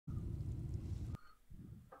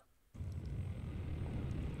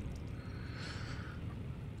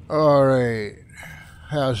Alright,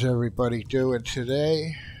 how's everybody doing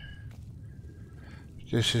today?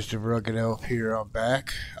 This is the RuggedElf here, I'm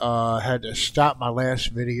back. I had to stop my last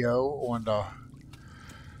video on the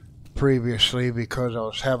previously because I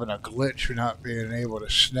was having a glitch for not being able to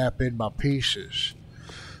snap in my pieces.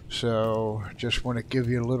 So, just want to give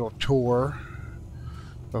you a little tour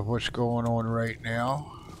of what's going on right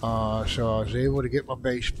now. So I was able to get my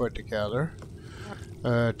base put together.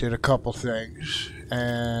 Did a couple things,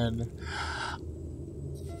 and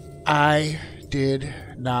I did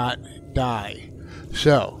not die.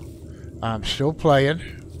 So, I'm still playing.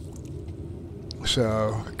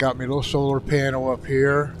 So, got me a little solar panel up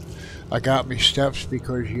here. I got me steps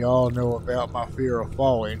because y'all know about my fear of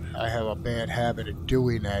falling. I have a bad habit of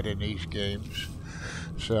doing that in these games.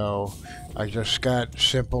 So, I just got a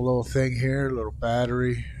simple little thing here, a little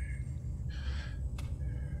battery.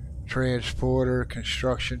 Transporter,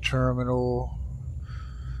 construction terminal.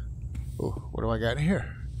 Oh, what do I got in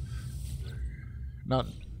here?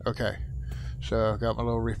 Nothing. Okay. So I've got my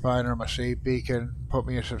little refiner, my save beacon, put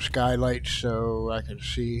me in some skylights so I can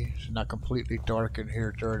see. It's not completely dark in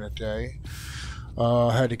here during the day.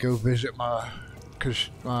 I had to go visit my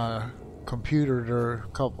computer there a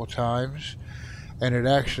couple times, and it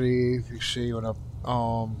actually, if you see when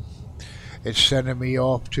it's sending me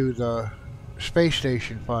off to the space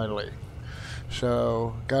station finally.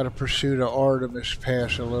 So got to pursue the Artemis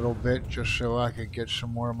pass a little bit just so I can get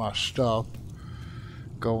some more of my stuff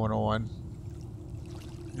going on.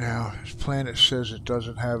 Now this planet says it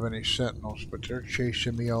doesn't have any sentinels, but they're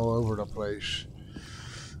chasing me all over the place.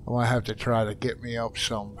 I might have to try to get me up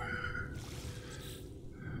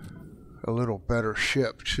a little better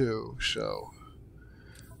ship too, so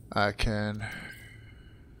I can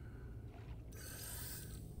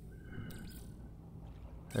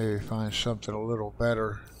maybe find something a little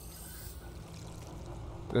better.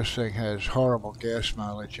 This thing has horrible gas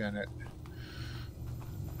mileage in it.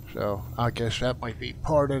 So I guess that might be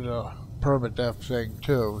part of the Permadeath thing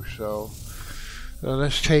too. So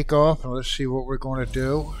let's take off and let's see what we're going to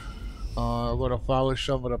do. I'm going to follow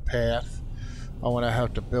some of the path. I want to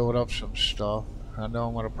have to build up some stuff. I know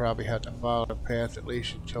I'm going to probably have to follow the path at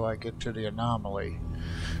least until I get to the anomaly.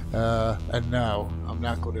 And no, I'm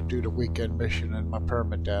not going to do the weekend mission in my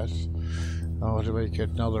Permadeath. I'll make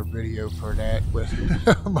another video for that with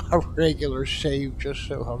my regular save, just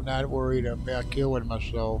so I'm not worried about killing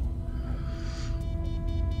myself.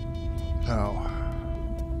 Oh.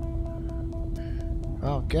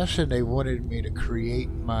 Well, I'm guessing they wanted me to create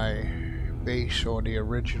my base on the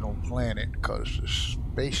original planet because the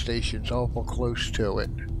space station's awful close to it.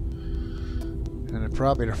 And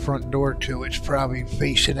probably the front door to it's probably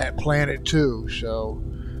facing that planet too, so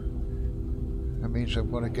that means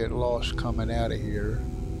I'm going to get lost coming out of here.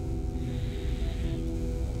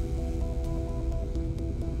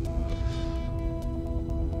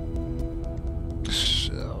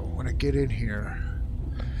 So, when I get in here,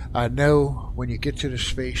 I know when you get to the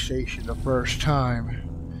space station the first time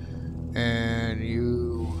and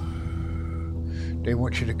they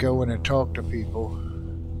want you to go in and talk to people.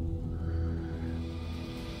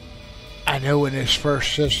 I know in this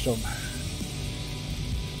first system,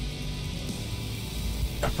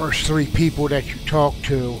 the first 3 people that you talk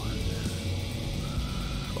to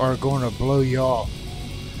are going to blow you off,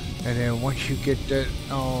 and then once you get that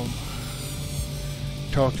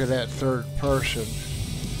talk to that third person,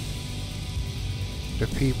 the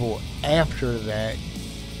people after that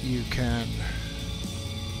you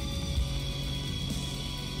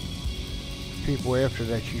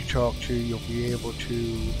talk to, you'll be able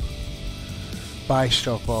to buy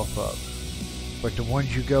stuff off of. But the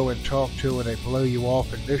ones you go and talk to and they blow you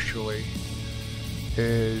off initially,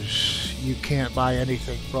 is you can't buy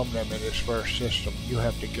anything from them in this first system. You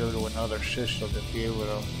have to go to another system to be able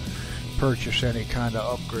to purchase any kind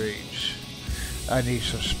of upgrades. I need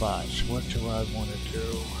some spots. What do I want to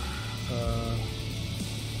do?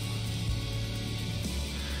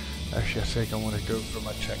 Actually, I think I want to go for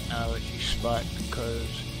my technology spot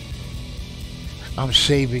because I'm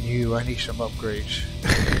saving you. I need some upgrades.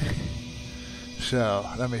 So,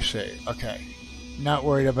 let me see. Okay. Not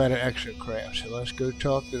worried about an exocraft. So let's go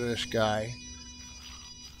talk to this guy.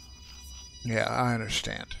 Yeah, I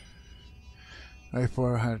understand.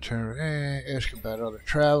 Before I had to turn, ask about other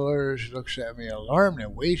travelers, looks at me alarmed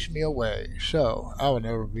and waves me away. So, I will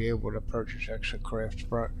never be able to purchase exocraft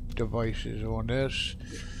devices on this.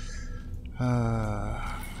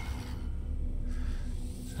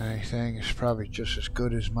 Anything is probably just as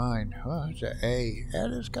good as mine. Oh, it's an A.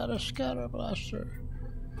 And it's got a scatter blaster.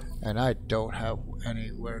 And I don't have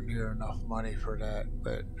anywhere near enough money for that,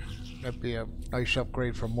 but that'd be a nice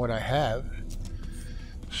upgrade from what I have.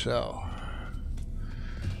 So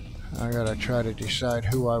I gotta try to decide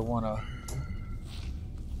who I want to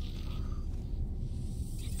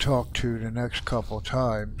talk to the next couple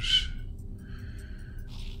times.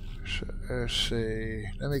 So let's see.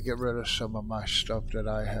 Let me get rid of some of my stuff that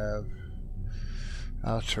I have.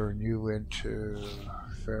 I'll turn you into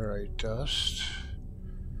fairy dust.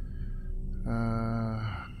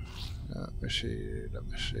 Let me see.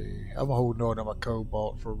 I'm holding on to my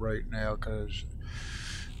cobalt for right now because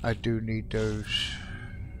I do need those.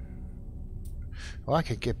 Well, I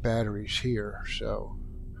could get batteries here, so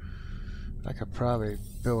I could probably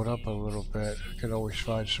build up a little bit. I could always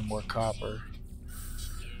find some more copper.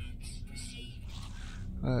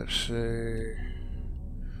 Let's see.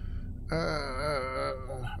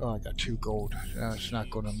 Oh, I got 2 gold. It's not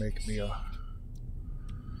going to make me a...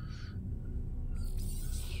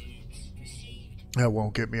 That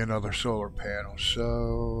won't get me another solar panel,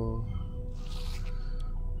 so...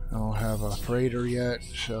 I don't have a freighter yet,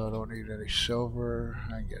 so I don't need any silver.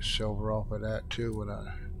 I can get silver off of that too when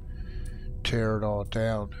I tear it all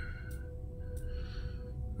down.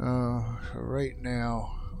 So right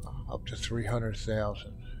now, up to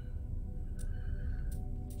 300,000.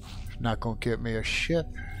 It's not going to get me a ship,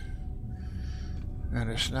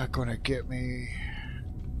 and it's not going to get me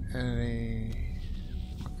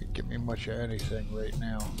much of anything right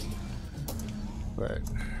now. But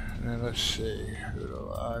then let's see, who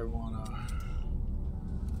do I want to...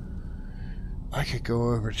 I could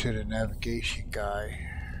go over to the navigation guy,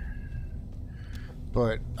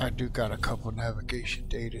 but I do got a couple navigation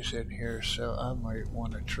datas in here, so I might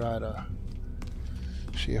want to try to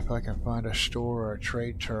see if I can find a store or a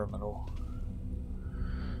trade terminal.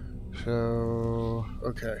 So,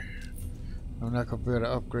 okay. I'm not going to be able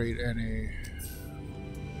to upgrade any...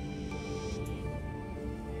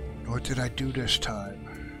 What did I do this time?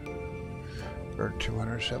 For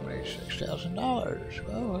 $276,000.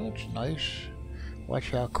 Well, that's nice.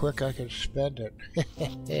 Watch how quick I can spend it.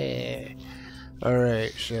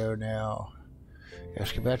 Alright, so now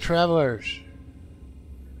ask about travelers.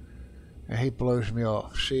 And he blows me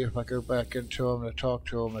off. See if I go back into him to talk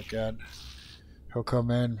to him again. He'll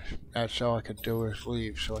come in. That's all I can do is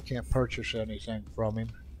leave. So I can't purchase anything from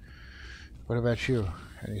him. What about you?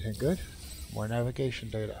 Anything good? More navigation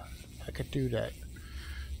data. I could do that.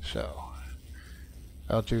 So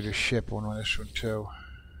I'll do the ship one on this one too.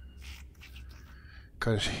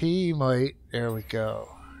 Because he might, there we go.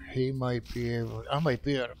 He might be able, I might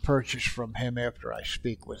be able to purchase from him after I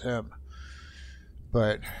speak with him.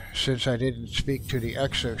 But since I didn't speak to the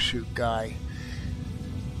exosuit guy,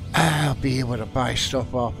 I'll be able to buy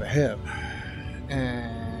stuff off of him.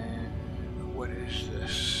 And what is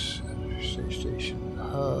this? Space station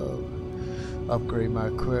hub. Upgrade my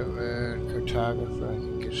equipment, cartographer, I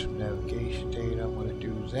can get some navigation data, I'm going to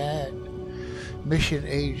do that. Mission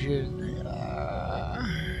agent,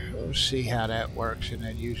 we'll see how that works, and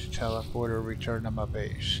then use the teleporter to return to my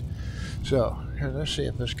base. So, let's see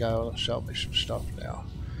if this guy will sell me some stuff now.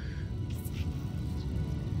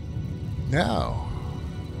 No.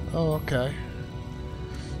 Oh, okay.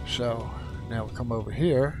 So, now we'll come over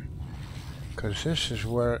here, because this is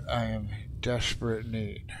where I am in desperate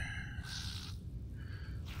need.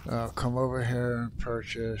 Come over here and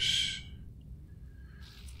purchase.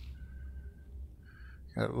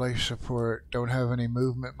 Got life support. Don't have any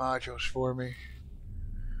movement modules for me.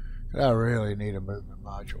 I really need a movement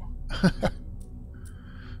module.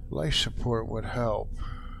 Life support would help.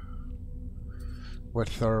 What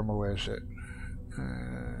thermal is it?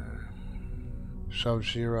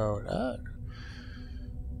 Sub-zero.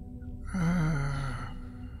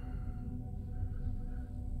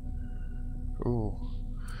 Ooh.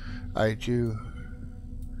 I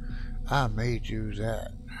may do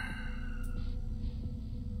that.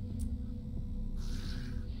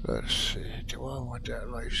 Let's see, do I want that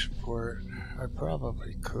life support? I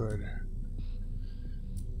probably could.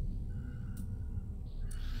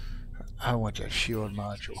 I want that shield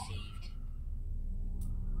module.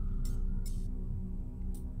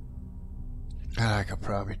 And I could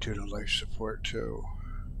probably do the life support too.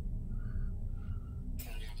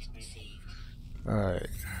 Alright.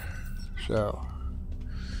 So,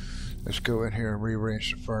 let's go in here and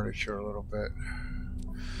rearrange the furniture a little bit.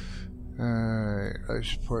 Alright, life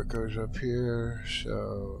support goes up here,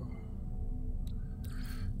 so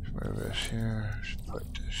let's move this here, let's put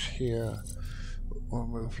this here. We'll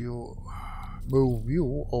move you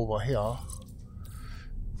over here.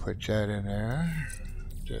 Put that in there.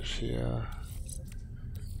 This here.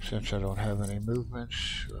 Since I don't have any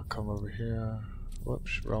movements, I'll come over here.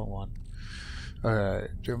 Whoops, wrong one. Alright,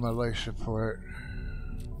 do my life support.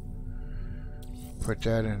 Put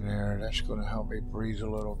that in there. That's going to help me breathe a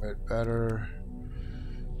little bit better.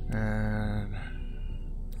 And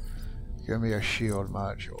give me a shield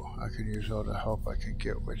module. I can use all the help I can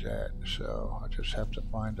get with that. So I just have to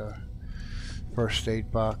find a first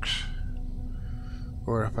aid box.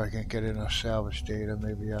 Or if I can get enough salvage data,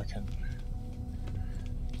 maybe I can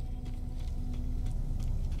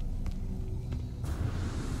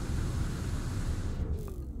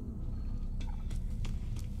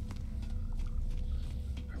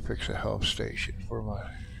fix a health station for my...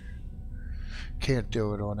 Can't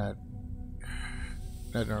do it on that.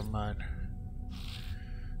 Never mind.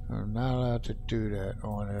 I'm not allowed to do that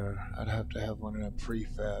on there. I'd have to have one of them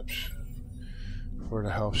prefabs for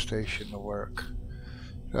the health station to work.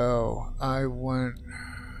 So I want...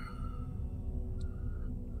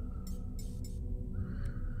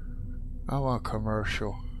 I want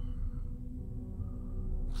commercial.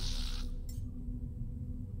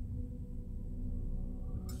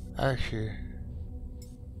 Actually,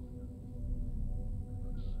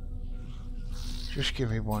 just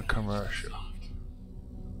give me one commercial.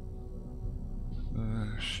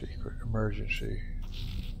 Secret emergency.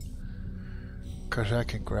 Because I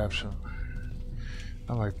can grab some.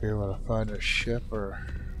 I might be able to find a ship or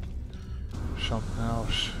something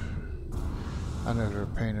else. I know they're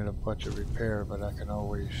painting a bunch of repair, but I can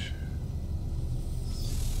always...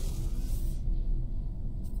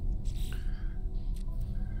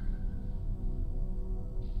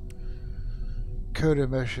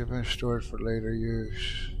 Coded mesh has been stored for later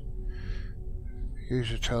use.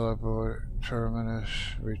 Use a teleport terminus.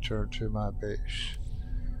 Return to my base.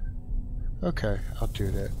 Okay, I'll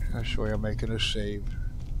do that. That's the way I'm making a save.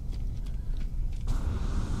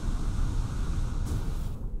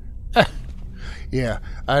 Yeah,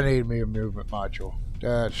 I need me a movement module.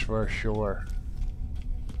 That's for sure.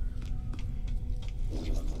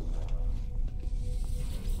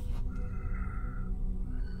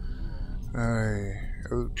 Alright,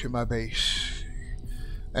 go to my base.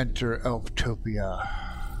 Enter Elftopia.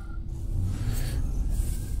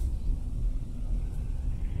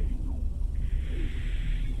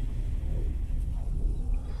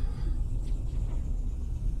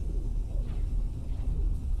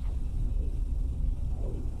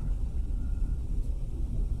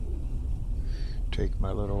 Take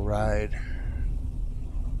my little ride.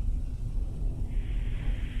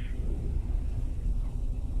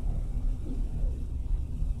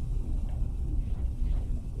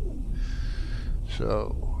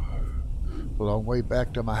 So, a long way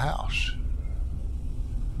back to my house.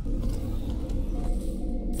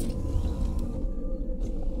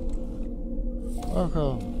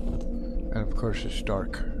 Welcome. And of course it's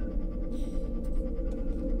dark.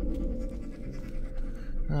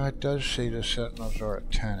 It does say the sentinels are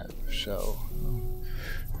attentive, so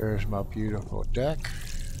there's my beautiful deck.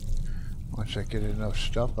 Once I get enough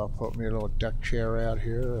stuff, I'll put me a little deck chair out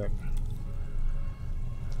here and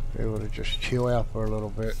be able to just chill out for a little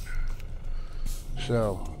bit.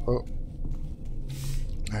 So,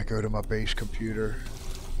 I go to my base computer.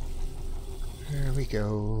 There we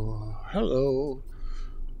go. Hello.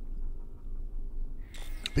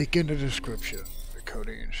 Begin the description.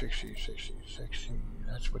 Coding in 60.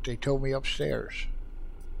 That's what they told me upstairs.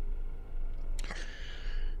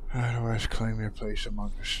 Otherwise, claim their place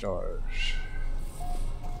among the stars.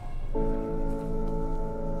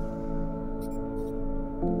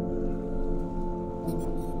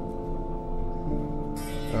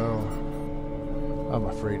 Oh, I'm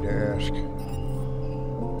afraid to ask.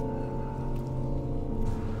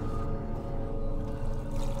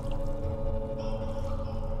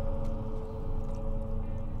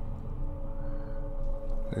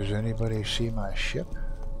 Does anybody see my ship?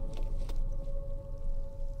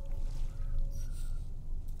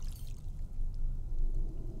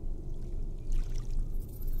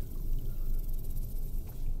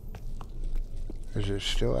 Is it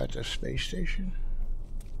still at the space station?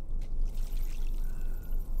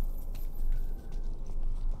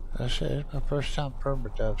 That's it. It's my first time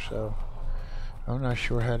Permadeath, so I'm not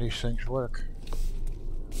sure how these things work.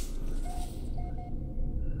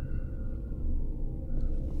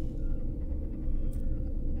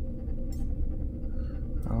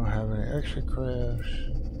 I don't have any extra crafts.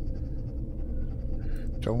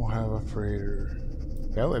 Don't have a freighter.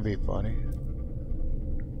 That would be funny.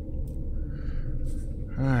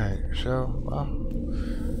 Alright, so, well,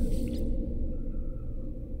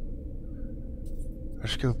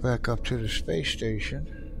 let's go back up to the space station.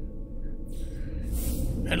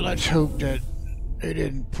 And let's hope that They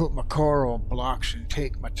didn't put my car on blocks and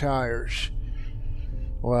take my tires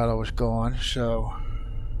while I was gone, so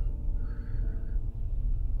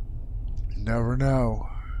never know.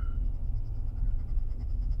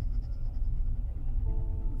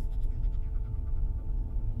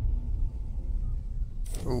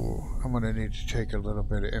 Ooh, I'm gonna need to take a little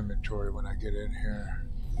bit of inventory when I get in here.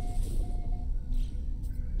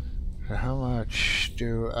 So how much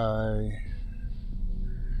do I...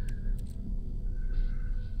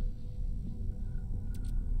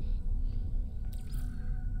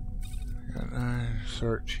 Got 9,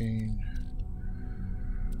 13.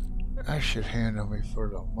 That should handle me for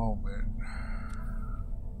the moment.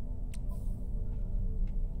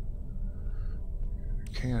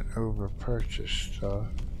 Can't over purchase stuff.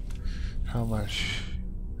 How much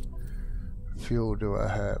fuel do I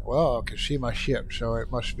have? Well, I can see my ship, so it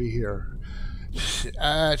must be here.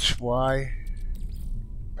 That's why.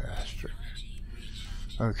 Bastard.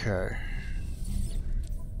 Okay.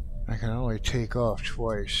 I can only take off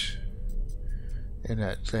twice in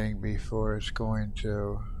that thing before it's going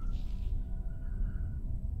to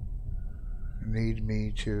need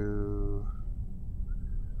me to...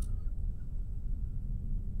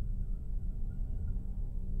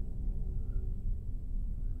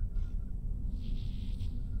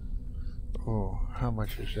 Oh, how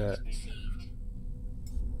much is that?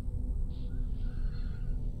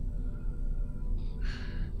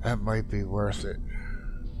 That might be worth it.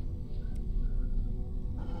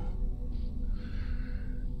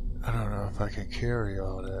 I don't know if I can carry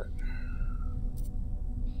all that.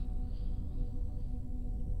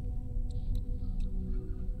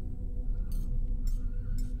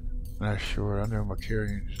 Not sure. I know my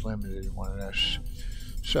carrying is limited in one of this.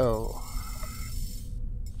 So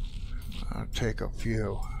I'll take a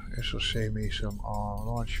few. This will save me some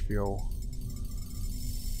launch fuel.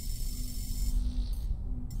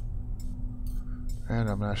 And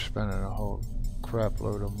I'm not spending a whole crap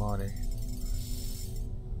load of money.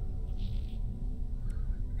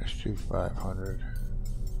 Let's do 500.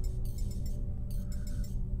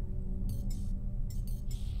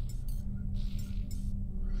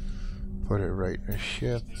 Put it right in the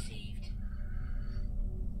ship.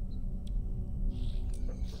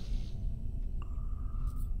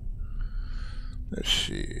 Let's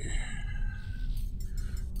see.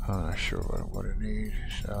 I'm not sure what I need,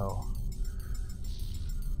 so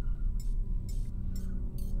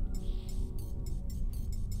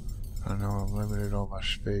I know I'm limited on my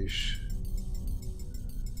space.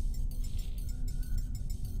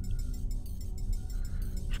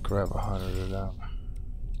 Let's grab 100 of them.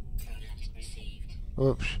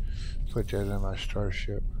 Oops, put that in my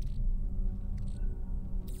starship.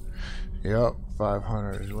 Yep,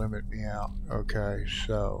 500 is limit me out. Okay,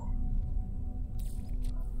 so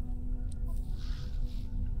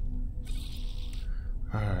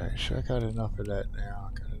alright, so I got enough of that now.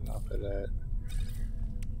 I got enough of that.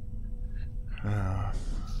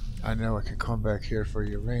 I know I can come back here for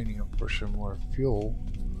uranium for some more fuel.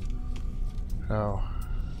 So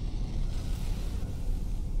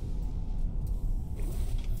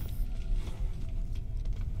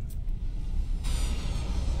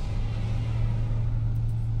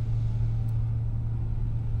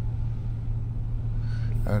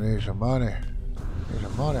I need some money. Need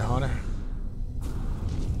some money, honey.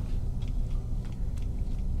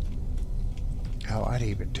 Hell, I'd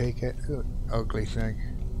even take it. Ooh, ugly thing.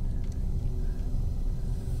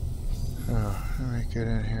 Oh, let me get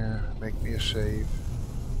in here, make me a save.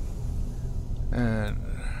 And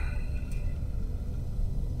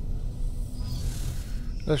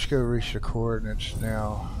let's go reach the coordinates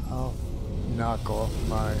now. I'll knock off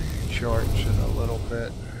my charts in a little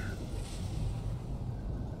bit.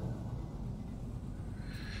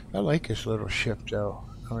 I like this little ship though.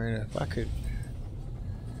 I mean, if I could...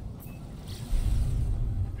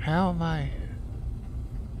 How am I...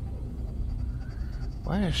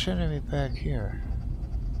 Why is it sending me back here?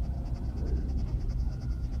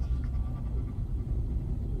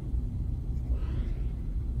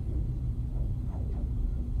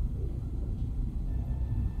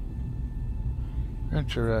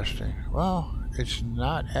 Interesting. Well, it's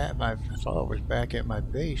not at my... I thought it was back at my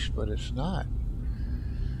base, but it's not.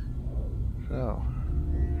 So...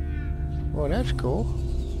 Well, that's cool.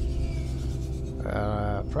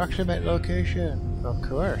 Approximate location, of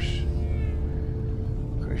course.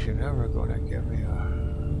 Because you're never going to give me a...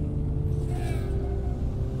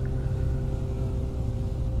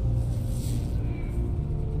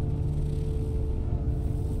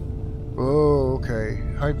 Oh, okay.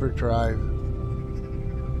 Hyperdrive.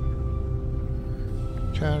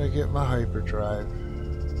 Trying to get my hyperdrive.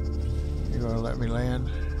 You gonna let me land?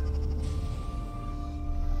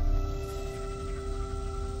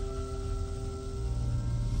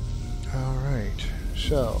 Alright,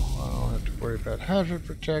 so I don't have to worry about hazard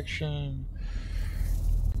protection.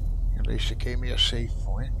 At least it gave me a safe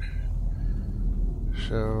point.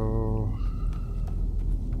 So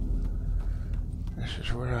this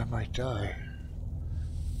is where I might die,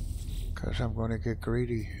 because I'm going to get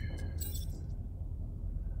greedy.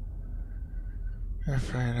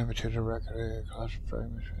 Airplane limited to record class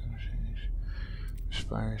fragments,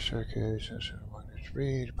 spine circuits,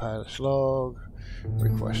 read, pilot's log,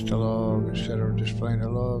 request a log. Instead of displaying a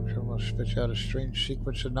log, someone spits out a strange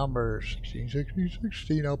sequence of numbers. 16, 16,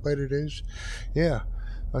 16, I'll bet it is. Yeah.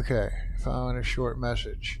 Okay. Following a short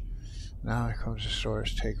message. Now here comes the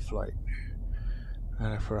source, take flight.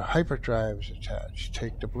 And if a hyperdrive is attached,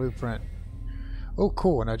 take the blueprint. Oh,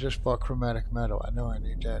 cool, and I just bought chromatic metal. I know I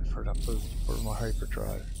need that for my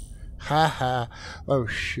hyperdrive. Ha ha. Oh,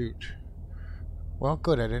 shoot. Well,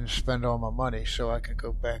 good, I didn't spend all my money, so I can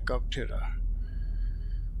go back up to the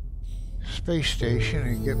space station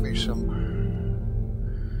and get me some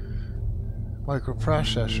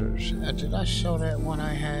microprocessors. And did I sell that one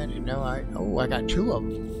I had? No, I got 2 of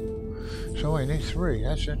them. So I need 3.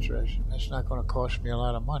 That's interesting. That's not going to cost me a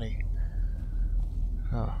lot of money.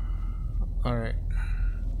 Oh, alright.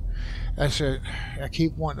 That's it. I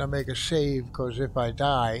keep wanting to make a save, because if I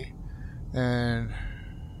die, and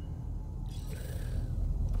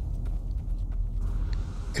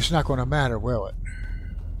it's not going to matter, will it?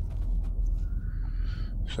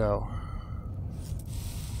 So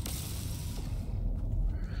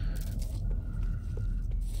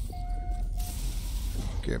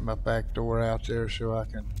get my back door out there so I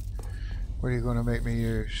can... What are you going to make me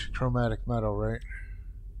use? Chromatic metal, right?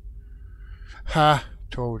 Ha!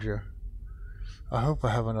 Told you. I hope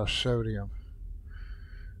I have enough sodium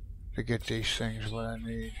to get these things what I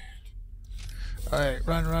need. Alright,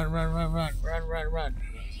 run, run, run, run, run, run, run, run.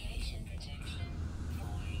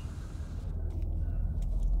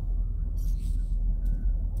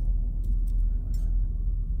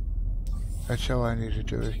 That's all I need to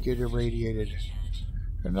do, is get irradiated.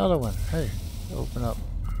 Another one. Hey, open up.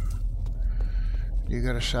 You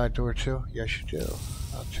got a side door too? Yes, you do.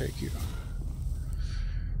 I'll take you.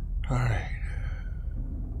 Alright.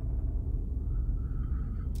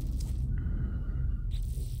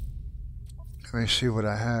 Let me see what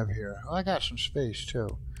I have here. Oh, I got some space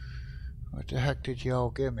too. What the heck did y'all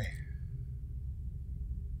give me?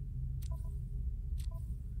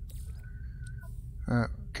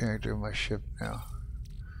 Can't do my ship now.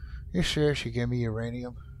 You serious? You gave me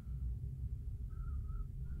uranium?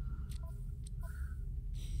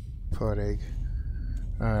 Pot egg.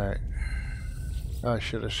 Alright. I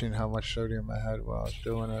should have seen how much sodium I had while I was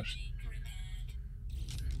doing this.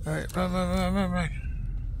 Alright, run, run, run, run, run.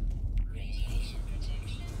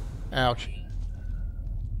 Ouch.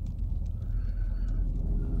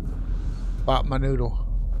 Bop my noodle.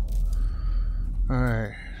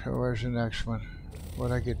 Alright, so where's the next one?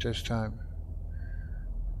 What'd I get this time?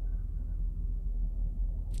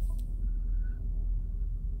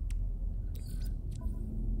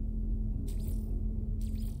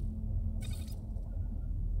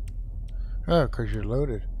 Oh, because you're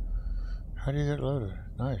loaded. How do you get loaded?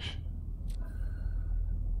 Nice.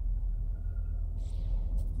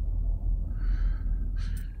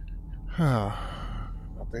 Oh,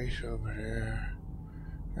 a base over there.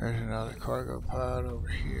 There's another cargo pod over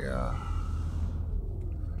here.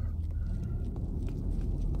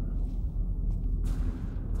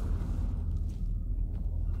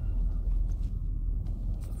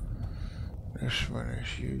 This one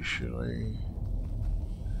is usually...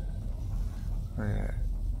 Yeah.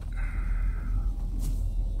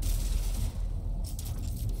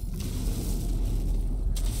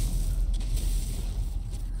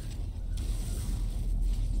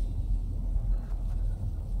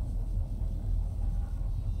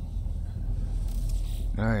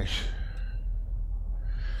 Nice.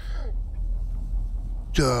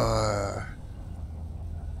 Duh.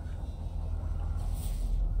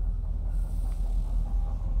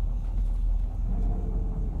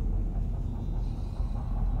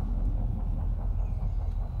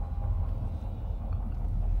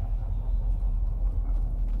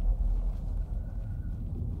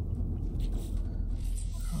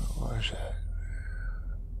 What was that?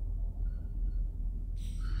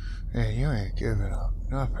 Hey, you ain't giving up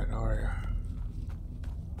nothing, are you?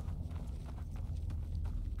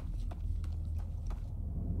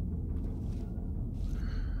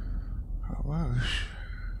 I was.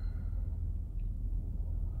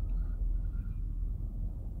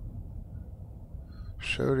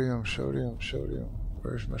 Sodium, sodium, sodium.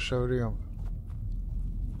 Where's my sodium?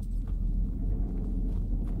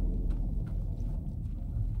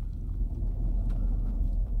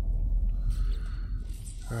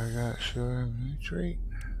 I got sodium nitrate.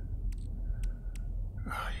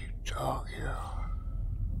 Oh, you dog, you.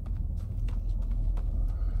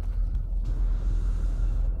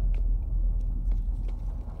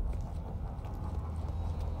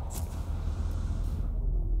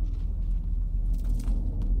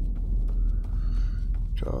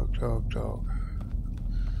 Dog, dog, dog.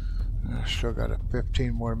 I still got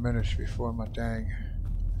 15 more minutes before my dang.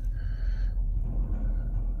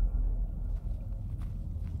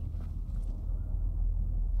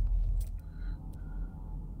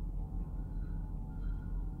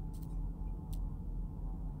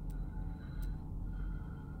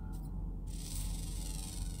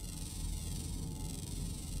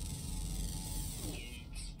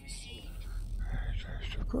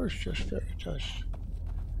 Of course, just Veritas.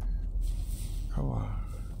 Come on.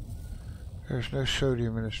 There's no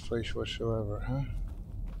sodium in this place whatsoever, huh?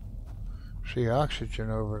 See oxygen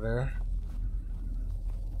over there.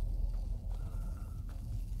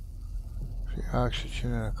 See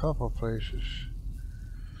oxygen in a couple places.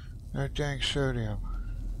 No dang sodium.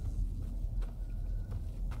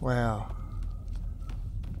 Wow.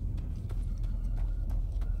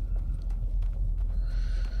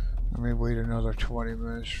 Let me wait another 20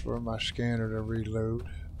 minutes for my scanner to reload.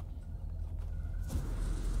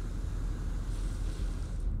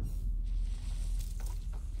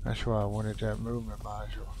 That's why I wanted that movement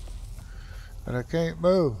module. But I can't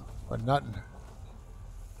move for nothing.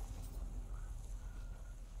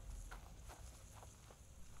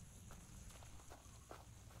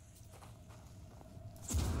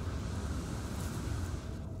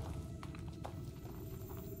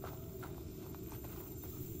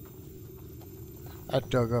 I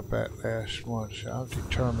dug up that last one, so I'm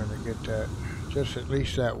determined to get that. Just at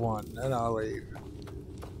least that one, then I'll leave.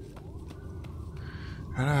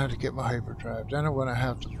 And I had to get my hyperdrive. Then I'm gonna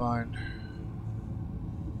have to find.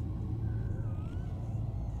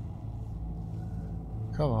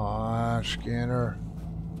 Come on, scanner.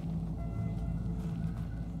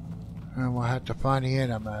 And we'll have to find the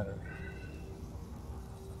antimatter.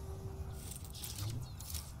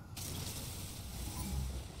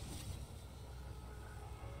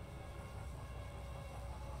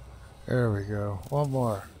 There we go. One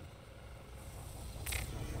more.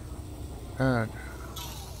 And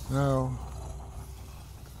no.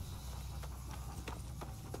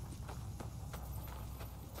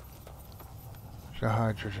 It's a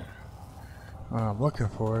hydrogen. When I'm looking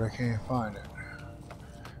for it, I can't find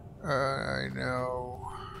it. I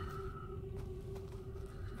know.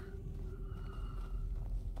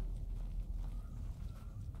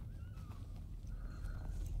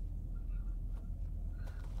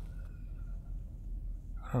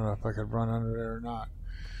 I don't know if I could run under there or not.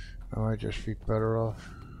 I might just be better off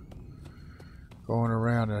going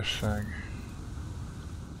around this thing.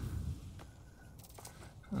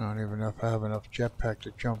 I don't even know if I have enough jetpack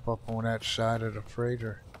to jump up on that side of the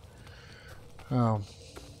freighter.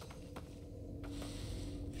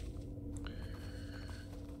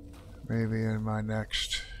 Maybe in my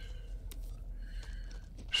next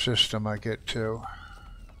system I get to.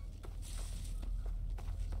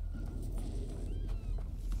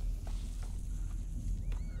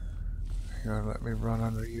 You're gonna let me run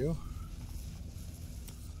under you?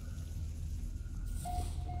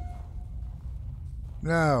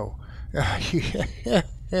 No.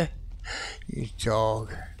 You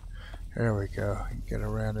dog. There we go. Get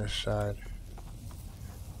around this side.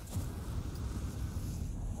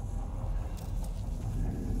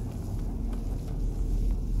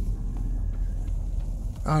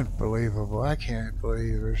 Unbelievable. I can't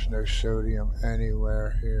believe there's no sodium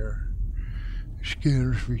anywhere here. The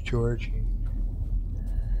scanner's recharging.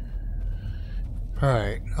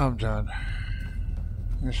 Alright, I'm done.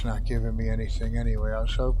 It's not giving me anything anyway. I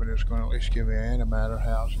was hoping it's going to at least give me an antimatter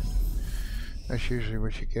housing. That's usually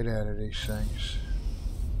what you get out of these things.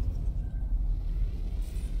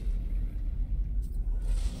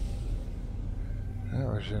 That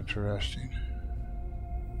was interesting.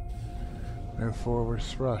 No forward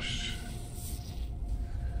thrust.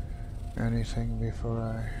 Anything before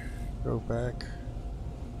I go back?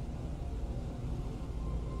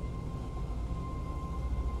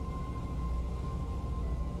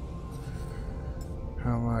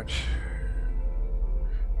 How much?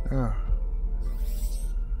 Oh.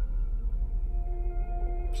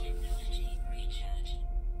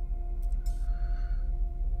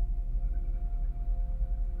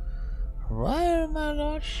 I've Why am I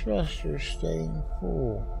not thrusters staying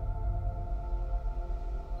full?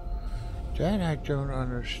 That I don't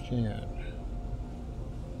understand.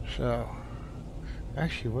 So,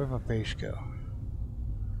 actually, where'd my base go?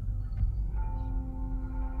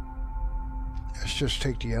 Let's just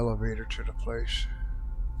take the elevator to the place.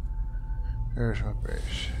 There's my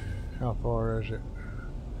base. How far is it?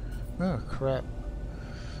 Oh, crap.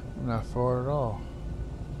 Not far at all.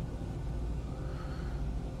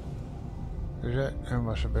 Is that? That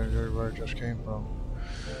must have been where it just came from.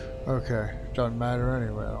 Okay. Doesn't matter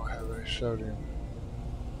anyway. I don't have any sodium.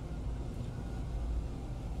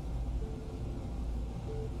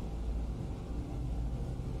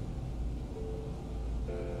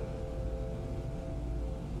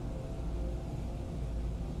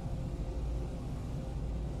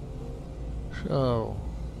 So,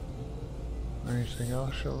 anything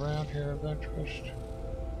else around here of interest?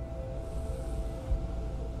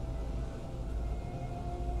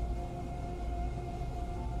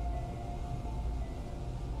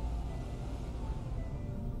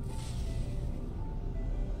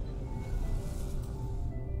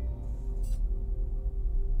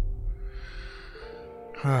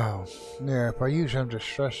 Oh, yeah, if I use them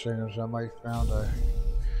distress signals, I might find a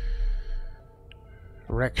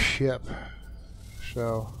wrecked ship.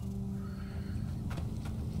 So,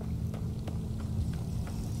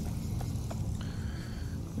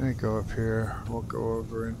 let me go up here. We'll go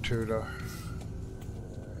over into the.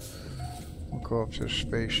 We'll go up to the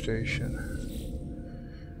space station.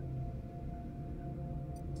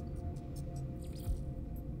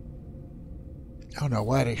 I don't know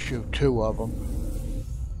why they shoot two of them.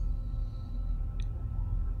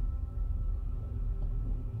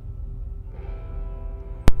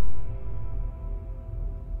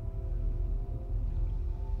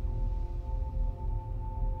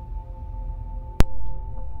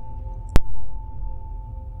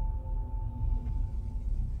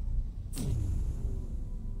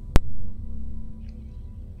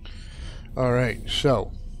 All right, so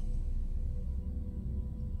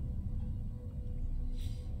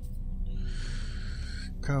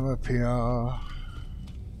come up here.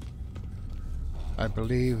 I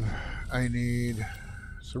believe I need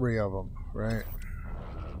 3 of them, right?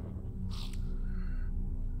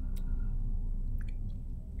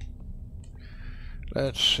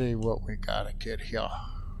 Let's see what we gotta get here.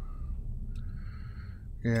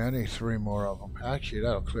 Yeah, I need 3 more of them. Actually,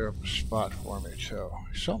 that'll clear up a spot for me, too.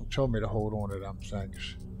 Something told me to hold on to them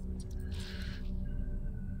things.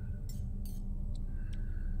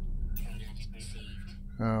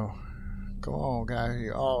 Oh, come on, guys.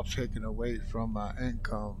 You're all taken away from my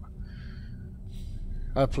income.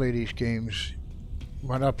 I play these games.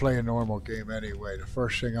 When I play a normal game anyway, the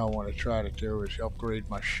first thing I want to try to do is upgrade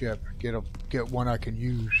my ship. Get one I can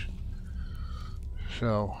use.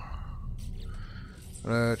 So...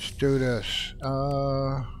 let's do this.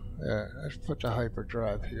 Yeah, let's put the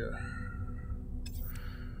hyperdrive here.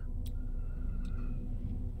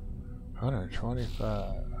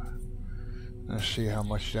 125. Let's see how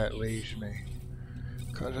much that leaves me.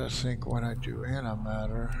 Because I think when I do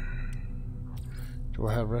antimatter, do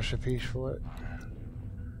I have recipes for it?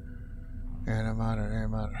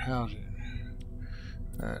 Antimatter housing.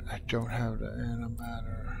 I don't have the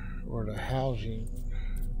antimatter or the housing.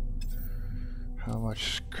 How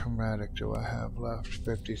much chromatic do I have left?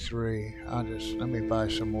 53. Let me buy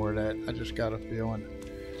some more of that. I just got a feeling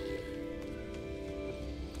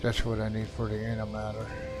that's what I need for the antimatter.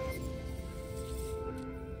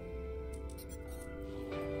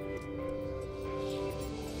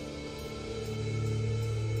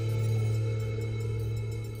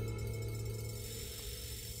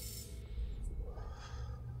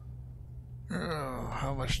 Oh,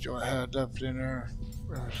 how much do I have left in there?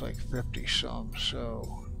 It's like 50 some, so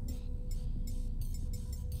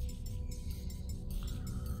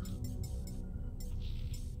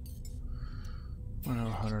well,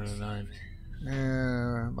 190.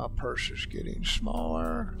 Yeah, my purse is getting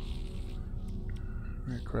smaller.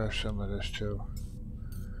 Let me grab some of this too.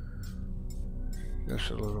 Just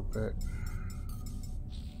a little bit.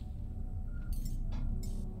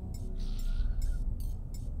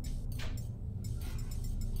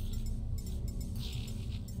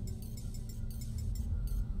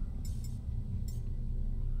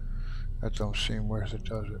 That don't seem worth it,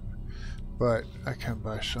 does it? But I can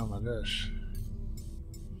buy some of this.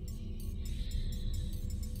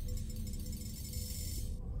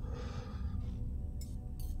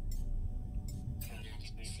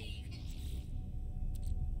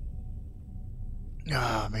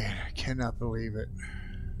 Oh man, I cannot believe it.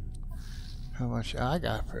 How much I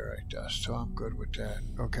got ferrite dust, so I'm good with that.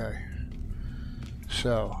 Okay.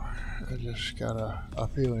 So, I just got a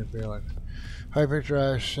feeling.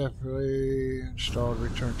 Hyperdrive separately installed.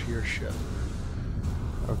 Return to your ship.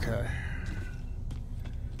 Okay.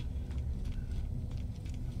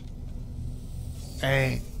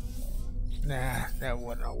 Hey. Nah, that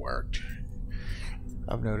wouldn't have worked.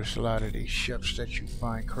 I've noticed a lot of these ships that you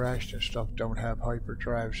find crashed and stuff don't have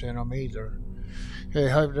hyperdrives in them either. Okay,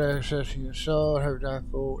 hyperdrive session installed, hyperdrive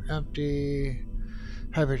full, empty,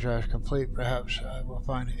 hyperdrive complete. Perhaps I will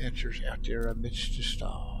find answers out there amidst the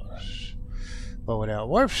stars. But without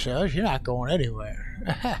warp cells, you're not going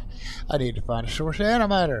anywhere. I need to find a source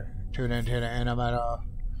antimatter. Tune into the antimatter.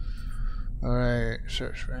 Alright,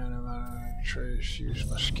 search for antimatter, trace, use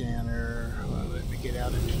my scanner. Well, let me get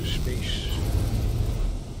out into space.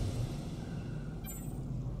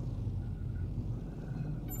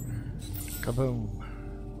 Kaboom.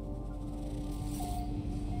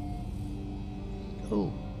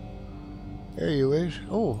 Oh, there you is.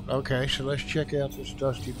 Oh, okay, so let's check out this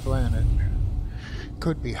dusty planet.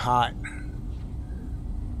 Could be hot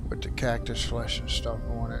with the cactus flesh and stuff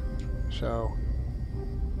on it. So,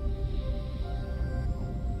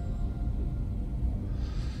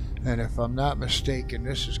 and if I'm not mistaken,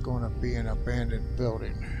 this is going to be an abandoned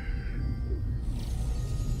building.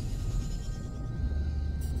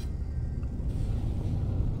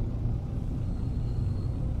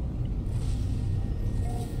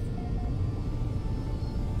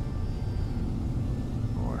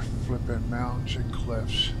 Flipping mountains and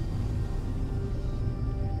cliffs.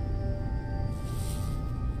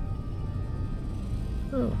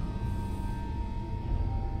 Oh.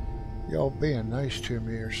 Y'all being nice to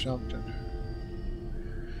me or something.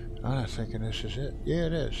 I'm not thinking this is it. Yeah,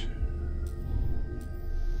 it is.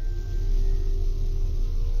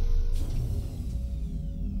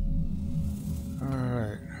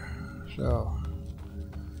 Alright. So,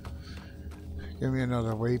 give me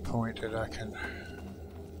another waypoint that I can...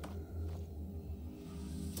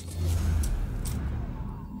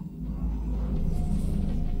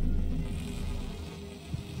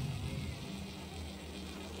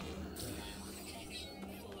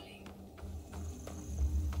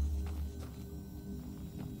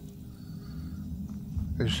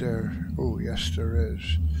 Is there? Oh, yes, there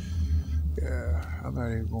is. Yeah, I'm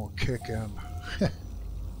not even going to kick him.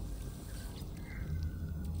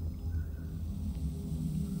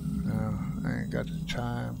 No, I ain't got the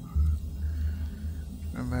time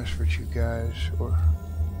to mess with you guys, or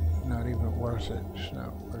not even worth it. It's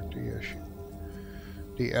not worth the issue.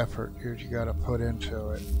 The effort you got to put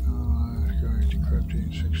into it. Oh, it's going to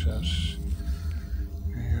decrypting success.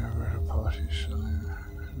 Yeah, I've a policy sign.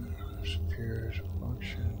 Disappears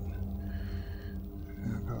function.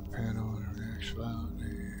 Panel reacts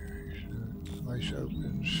violently. Device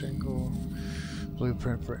open. Single.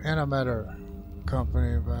 Blueprint for antimatter.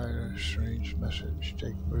 Company by a strange message.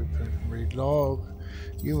 Take blueprint and read log.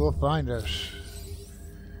 You will find us.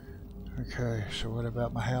 Okay, so what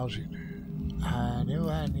about my housing? I knew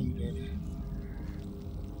I needed it.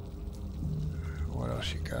 What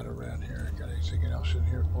else you got around here? Got anything else in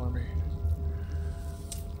here for me?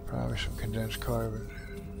 Probably some condensed carbon.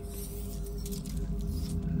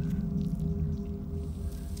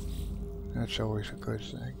 That's always a good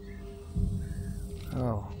thing.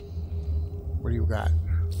 Oh, what do you got?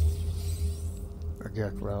 A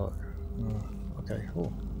Gek relic. Okay,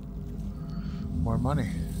 cool. More money.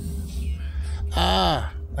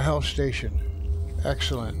 Ah, a health station.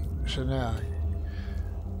 Excellent. So now I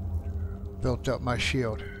built up my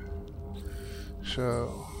shield.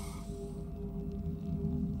 So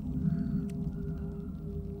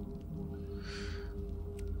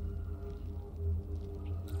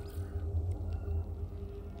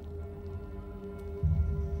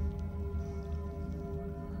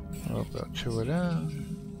about 2 of them.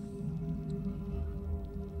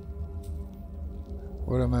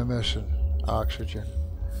 What am I missing? Oxygen.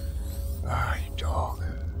 Ah, you dog.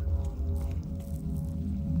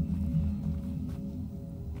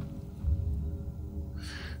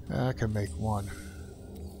 I can make one.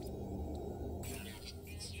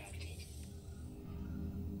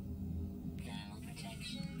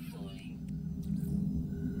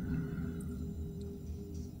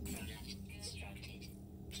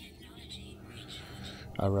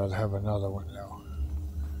 I'd rather have another one though.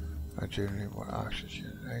 I do need more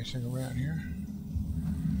oxygen. Anything around here?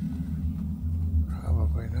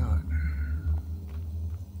 Probably not.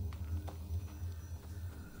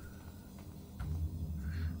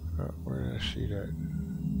 Where did I see that?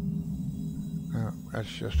 Oh, that's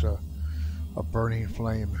just a burning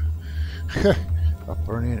flame. A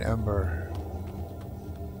burning ember.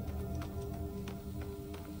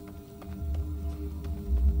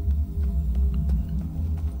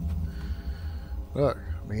 Look,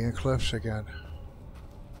 me and Cliffs again.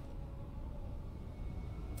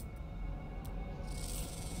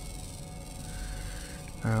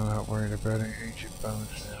 I'm not worried about any ancient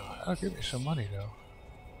bones now. That'll give me some money though.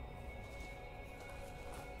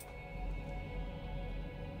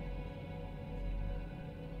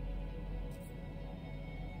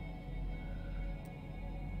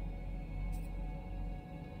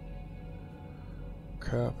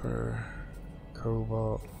 Copper,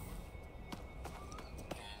 cobalt.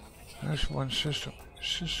 That's one system. The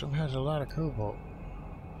system has a lot of cobalt.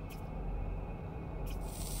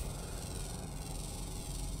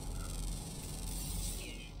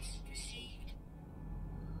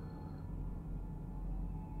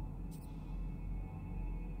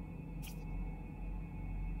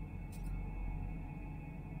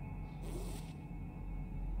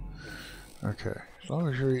 Okay, as long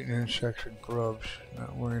as you're eating insects and grubs,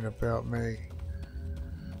 not worrying about me.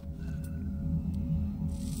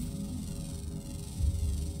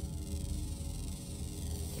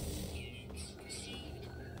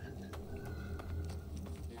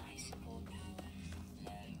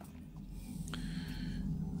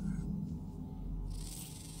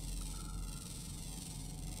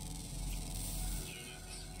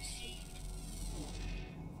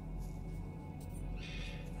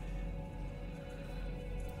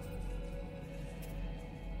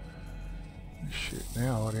 Shit,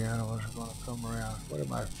 now all the animals are gonna come around. What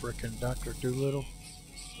am I, frickin' Dr. Doolittle?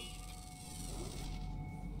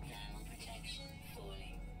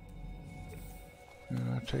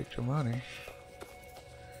 And I'll take the money.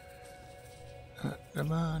 The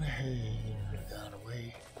money, hey, got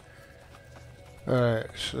away. Alright,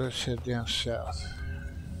 so let's head down south.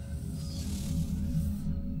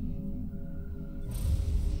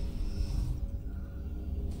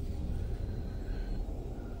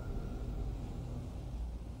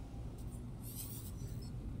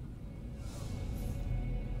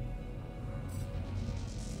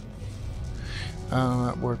 I'm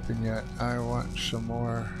not warping yet. I want some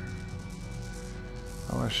more.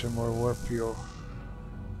 I want some more warp fuel.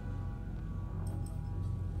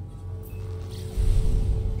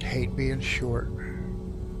 Hate being short.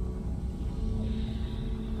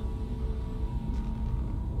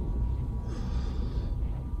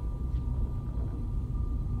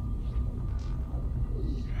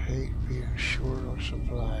 Hate being short on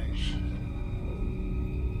supplies.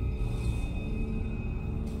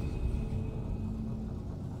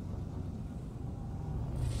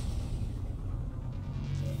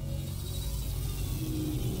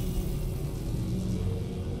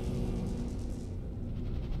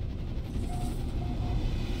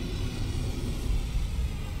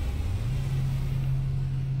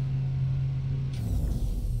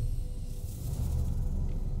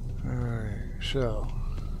 So,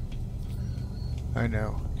 I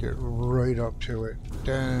know, get right up to it,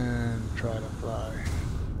 then try to fly.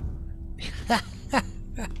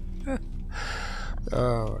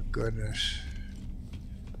 Oh, goodness.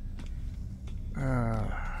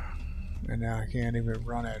 And now I can't even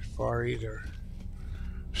run that far either.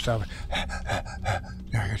 Stop it.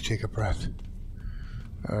 Now I gotta take a breath.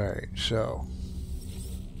 Alright, so.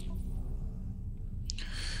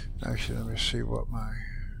 Actually, let me see what my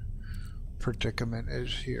predicament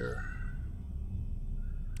is here.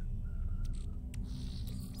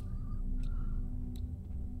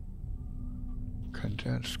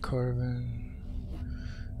 Condensed carbon.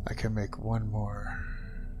 I can make one more.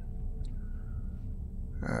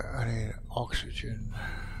 I need oxygen.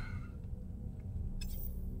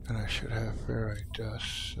 And I should have ferrite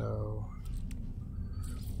dust, so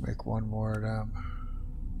make one more of them.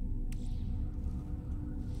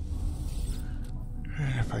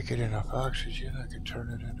 And if I get enough oxygen, I can turn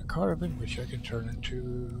it into carbon, which I can turn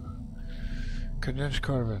into condensed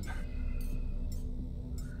carbon.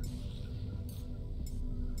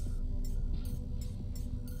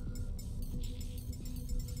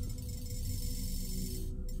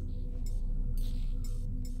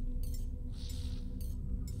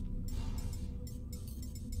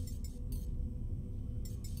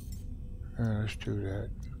 Let's do that.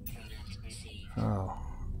 Oh,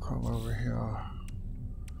 come over here.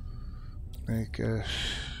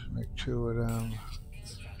 Make two of them.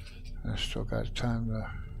 I still got time to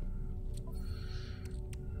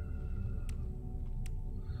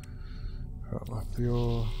put my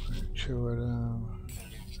fuel. Make two of them.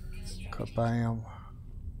 Kabam.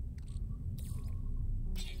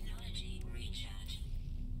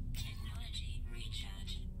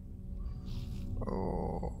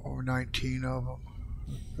 Oh, 19 of them.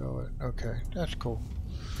 Go it. Okay, that's cool.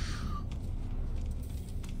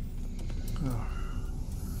 Oh.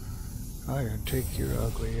 I can take your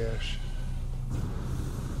ugly ass.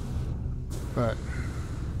 But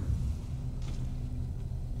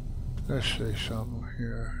let's see something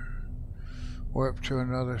here. Warp to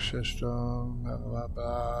another system, blah, blah,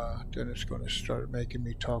 blah. Then it's going to start making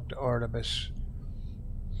me talk to Artemis.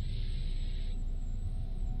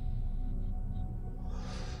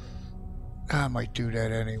 I might do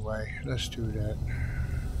that anyway. Let's do that.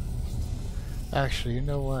 Actually, you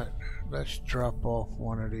know what? Let's drop off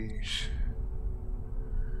one of these.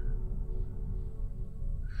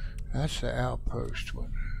 That's the outpost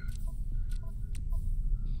one.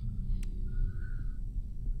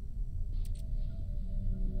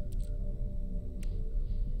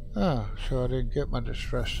 Oh, so I didn't get my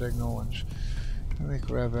distress signal ones. Let me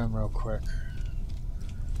grab them real quick.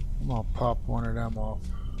 I'm gonna pop one of them off.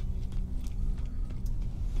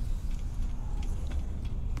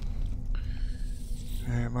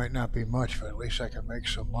 And it might not be much, but at least I can make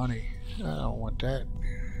some money. I don't want that.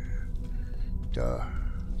 Duh.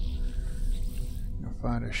 I'll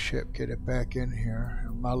find a ship, get it back in here,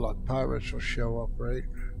 and my luck, pirates will show up, right?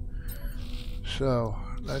 So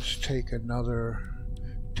let's take another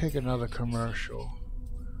commercial,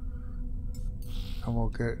 and we'll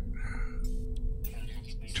get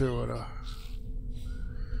two of the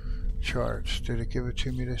charts. Did it give it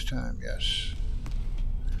to me this time? Yes.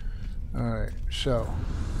 Alright, so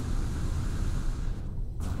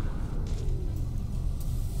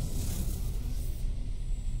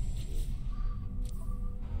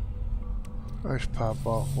let's pop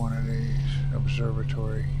off one of these.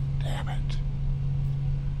 Observatory. Damn it.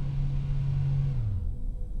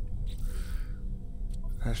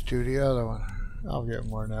 Let's do the other one. I'll get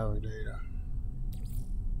more navigator.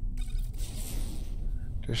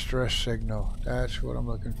 Distress signal. That's what I'm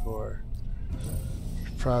looking for.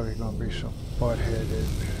 There's probably going to be some butthead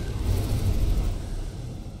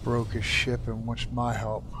broke his ship and wants my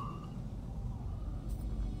help.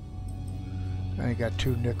 I ain't got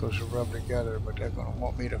two nickels to rub together, but they're going to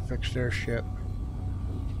want me to fix their ship.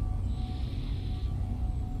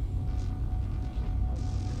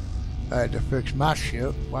 I had to fix my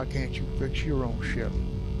ship. Why can't you fix your own ship?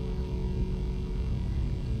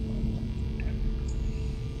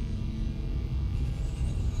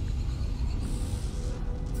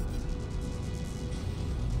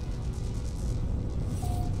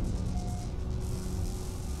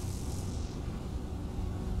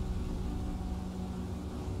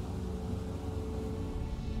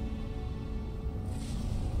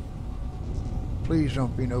 Please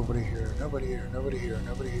don't be nobody here. Nobody here. Nobody here.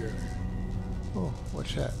 Nobody here. Oh,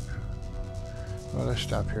 what's that? Well, let's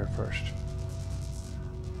stop here first.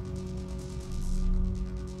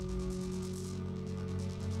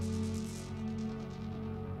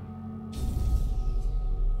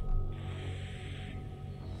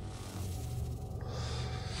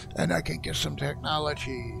 And I can get some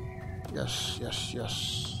technology. Yes, yes,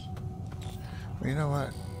 yes. Well, you know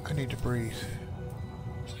what? I need to breathe.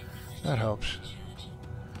 That helps.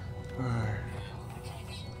 Alright.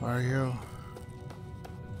 Are you?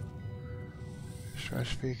 Start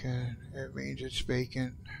speaking. It means it's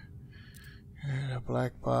vacant. And a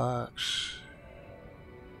black box.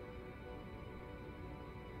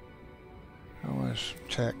 I want some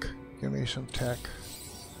tech. Give me some tech.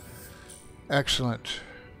 Excellent.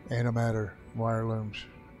 Antimatter. Wire looms.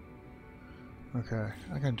 Okay,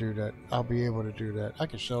 I can do that. I'll be able to do that. I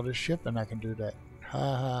can sell this ship and I can do that. Ha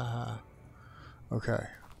ha ha. Okay.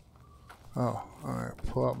 Oh, alright.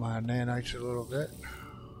 Pull out my nanites a little bit.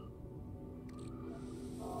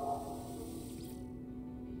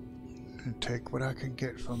 And take what I can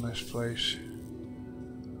get from this place.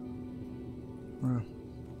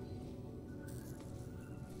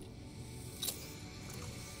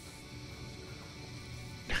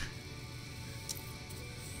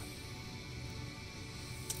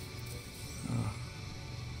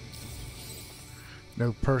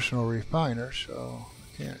 No personal refiner, so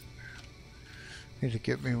I can't. Need to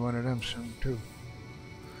get me one of them soon too.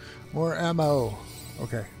 More ammo.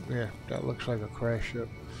 Okay, yeah, that looks like a crash ship.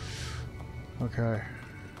 Okay,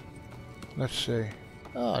 let's see.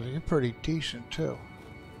 Oh, you're pretty decent too.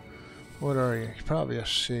 What are you? You're probably a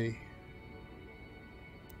C.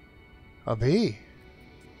 A B.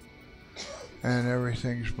 And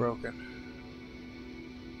everything's broken.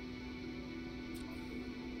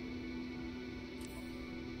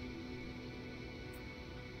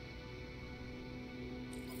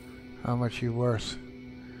 How much you worth?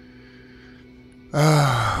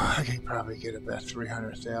 I can probably get about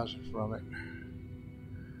 300,000 from it.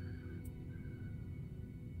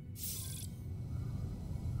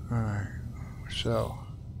 Alright, so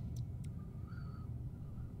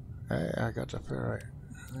Hey, I got the ferrite.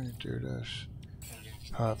 Let me do this.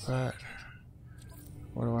 Pop that.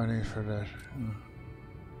 What do I need for this?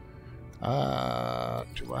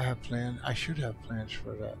 Do I have plans? I should have plans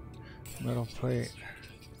for that. Metal plate.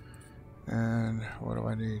 And what do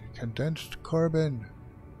I need? Condensed carbon.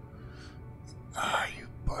 Ah, you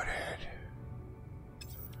butthead.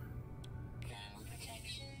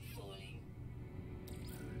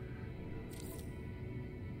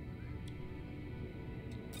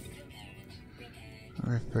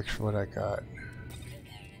 Let me fix what I got.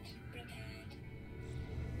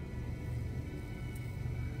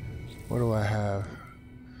 What do I have?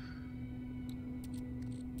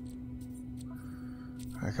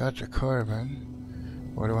 I got the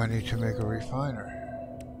carbon. What do I need to make a refiner?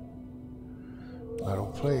 Metal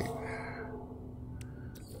plate.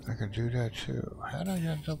 I can do that too. How did I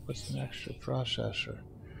end up with an extra processor?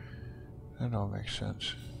 That don't make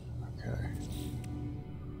sense. Okay.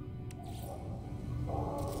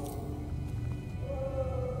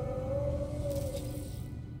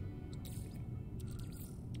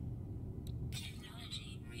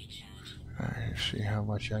 Alright, see how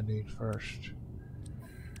much I need first.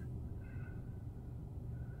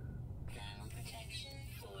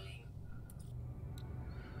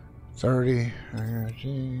 $30,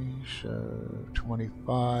 so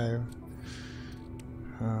 25,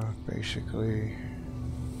 basically.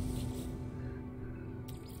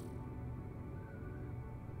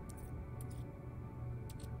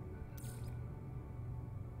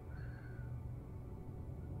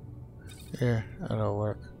 Yeah, that'll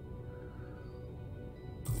work.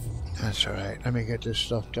 That's alright, let me get this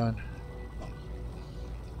stuff done.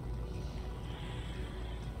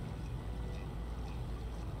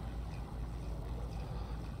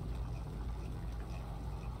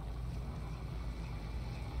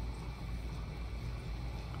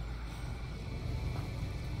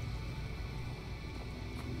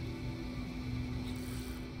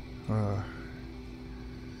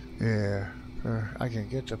 Yeah, I can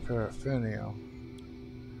get the paraffinium,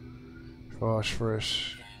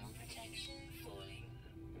 phosphorus.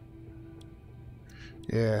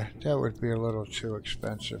 Yeah, that would be a little too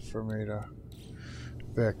expensive for me to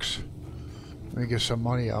fix. Let me get some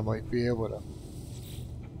money, I might be able to.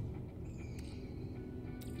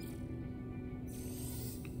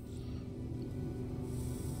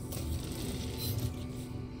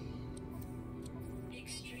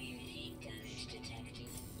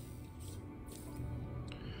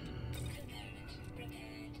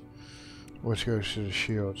 Which goes to the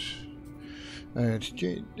shields. And it's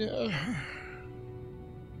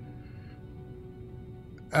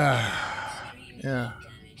yeah.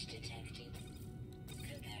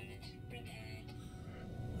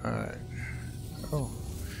 Alright. Oh,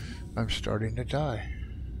 I'm starting to die.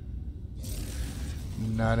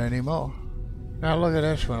 Not anymore. Now look at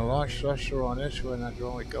this one. A launch thruster on this one, I can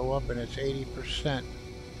only go up and it's 80%.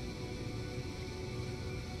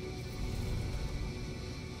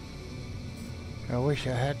 I wish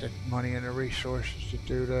I had the money and the resources to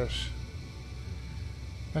do this.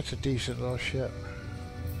 That's a decent little ship.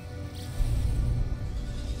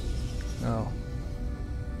 No.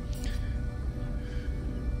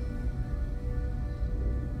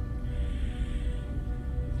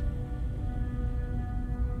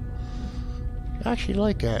 I actually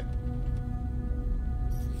like that.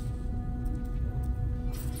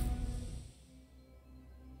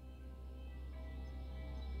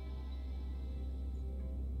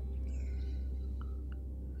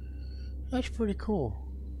 That's pretty cool.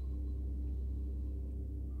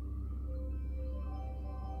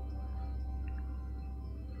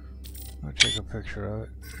 I'll take a picture of it.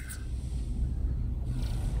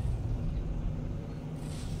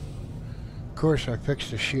 Of course, I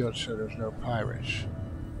fixed the shield so there's no pirates.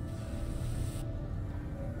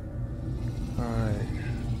 Alright.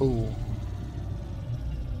 Ooh.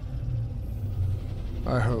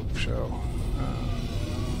 I hope so.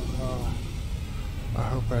 I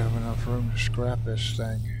hope I have enough room to scrap this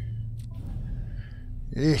thing.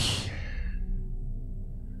 Eesh.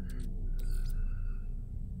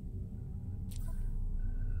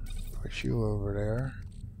 Put you over there.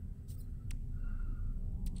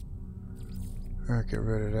 I'll get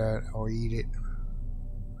rid of that. I'll eat it.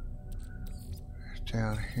 It's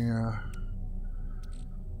down here.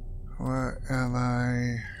 What am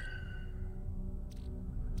I?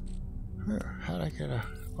 How'd I get a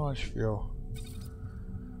launch fuel?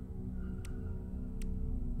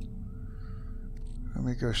 Let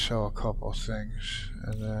me go sell a couple things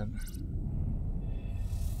and then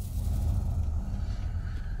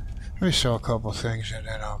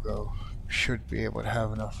I'll go. Should be able to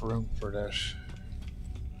have enough room for this.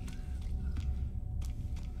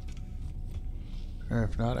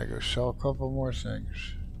 If not, I go sell a couple more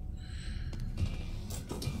things.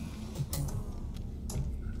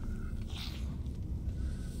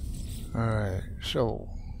 Alright, so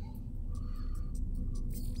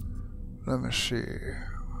let me see.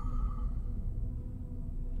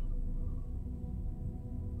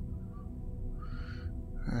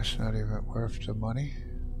 That's not even worth the money.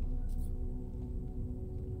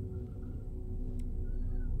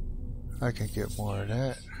 I can get more of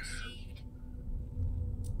that.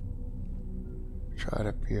 Try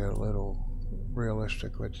to be a little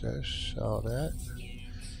realistic with this. All that.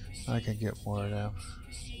 I can get more of them.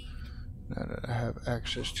 Now that I have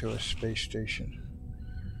access to a space station.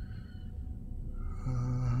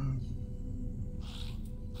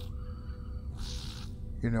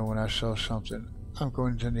 You know, when I sell something, I'm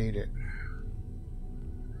going to need it.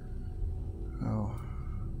 Oh.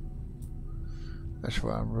 That's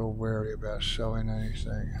why I'm real wary about selling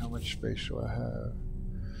anything. How much space do I have?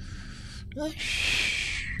 I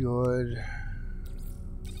should.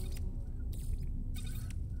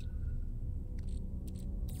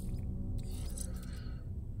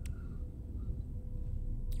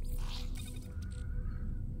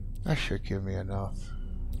 That should give me enough.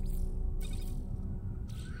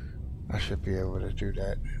 I should be able to do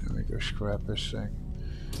that. Let me go scrap this thing.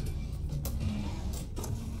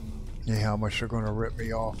 Yeah, how much they're going to rip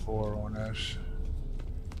me off for on this.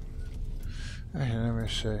 Hey, let me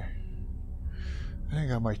see. I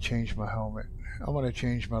think I might change my helmet. I'm going to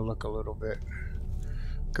change my look a little bit.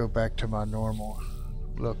 Go back to my normal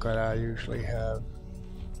look that I usually have.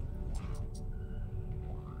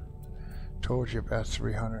 Told you about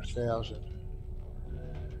 300,000.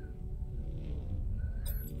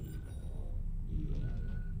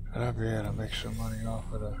 And I'll be able to make some money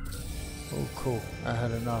off of the... Oh, cool. I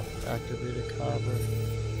had enough. Activated copper.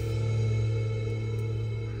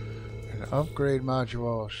 And upgrade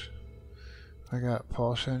modules. I got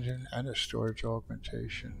pulse engine and a storage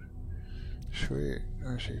augmentation. Sweet.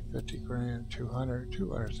 Let's see, 50 grand,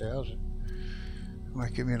 200,000.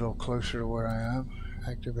 Might get me a little closer to where I am.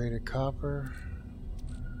 Activated copper.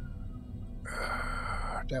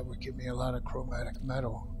 That would give me a lot of chromatic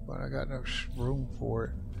metal, but I got no room for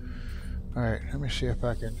it. Alright, let me see if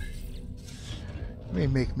I can... Let me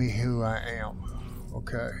make me who I am.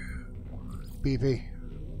 Okay. BV.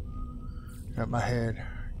 Got my head.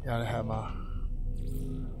 Gotta have my...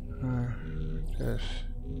 this.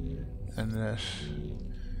 And this.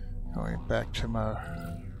 Going back to my...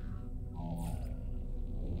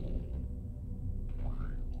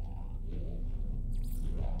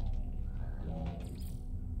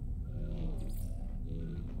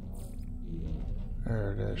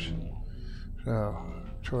 There it is. So,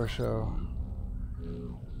 torso.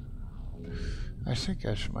 I think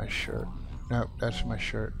that's my shirt. Nope, that's my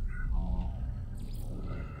shirt.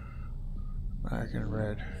 Black and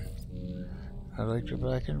red. I like the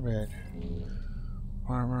black and red.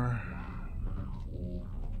 Armor.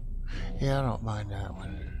 Yeah, I don't mind that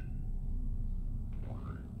one.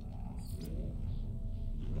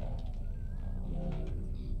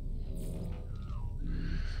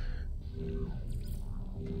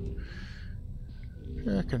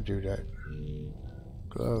 Yeah, I can do that.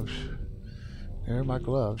 Gloves. There are my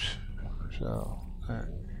gloves. So,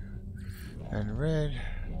 and red.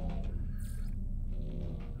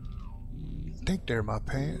 I think they're my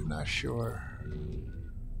pants. Not sure.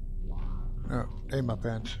 No, they my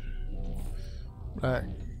pants. Black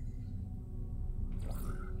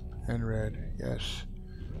and red. Yes.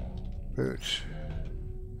 Boots.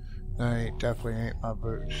 They definitely ain't my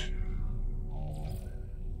boots.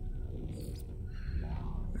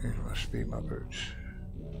 These must be my boots.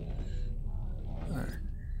 Right.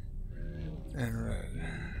 And red.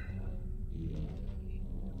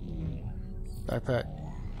 Backpack.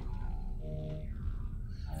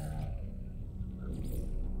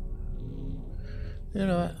 You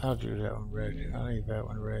know what? I'll do that one red. I'll leave that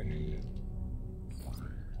one red.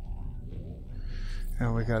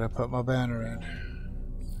 And we gotta put my banner in.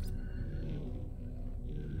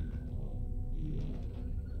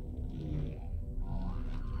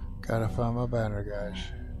 Gotta find my banner, guys.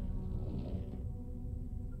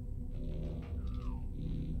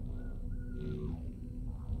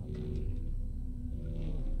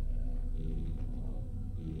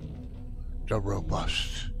 The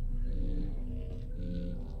robust.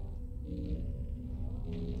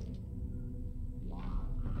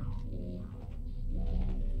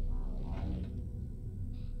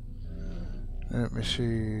 Let me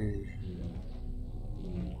see.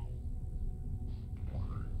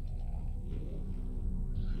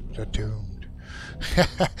 The Doomed.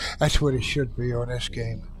 That's what it should be on this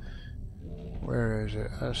game. Where is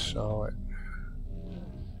it? I saw it.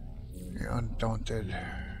 The Undaunted.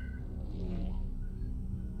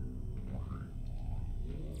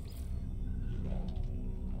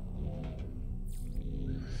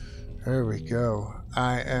 There we go.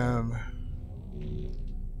 I am...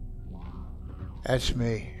 That's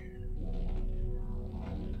me.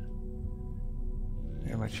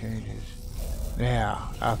 Yeah, my changes.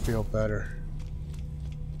 Now, I feel better.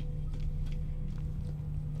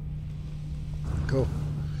 Cool.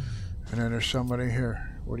 And then there's somebody here.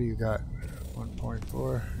 What do you got?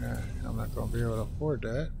 1.4? Yeah, I'm not going to be able to afford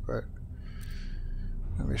that, but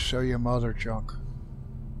let me show you my other junk.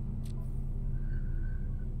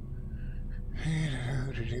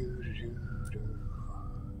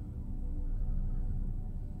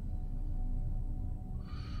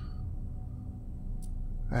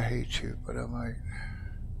 I hate you, but I might.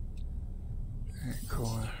 Ain't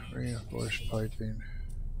cool. Reinforced piping.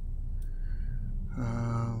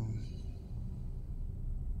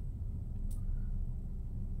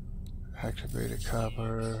 Activated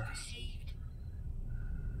copper.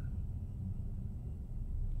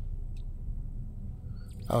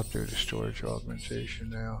 I'll do the storage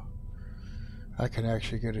augmentation now. I can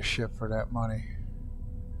actually get a ship for that money.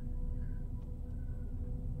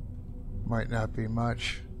 Might not be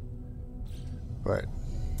much, but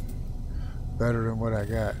better than what I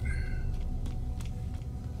got.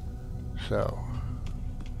 So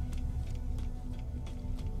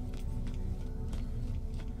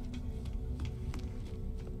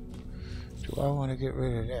do I want to get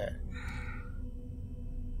rid of that?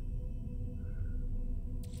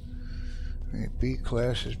 I mean, B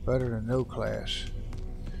class is better than no class.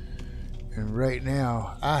 And right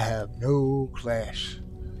now, I have no class.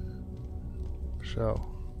 So.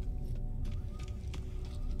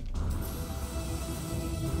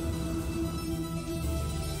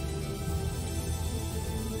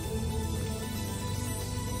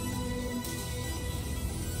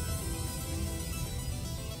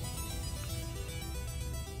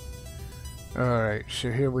 Alright,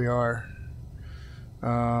 so here we are.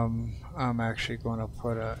 I'm actually going to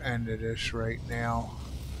put an end to this right now.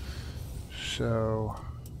 So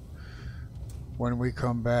when we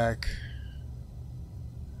come back,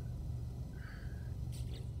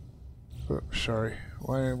 oops, sorry,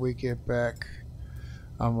 when we get back,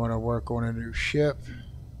 I'm going to work on a new ship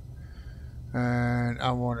and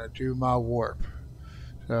I want to do my warp.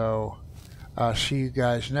 So I'll see you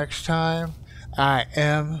guys next time. I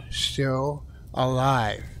am still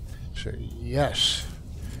alive. So yes,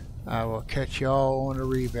 I will catch y'all on the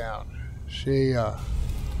rebound. See ya.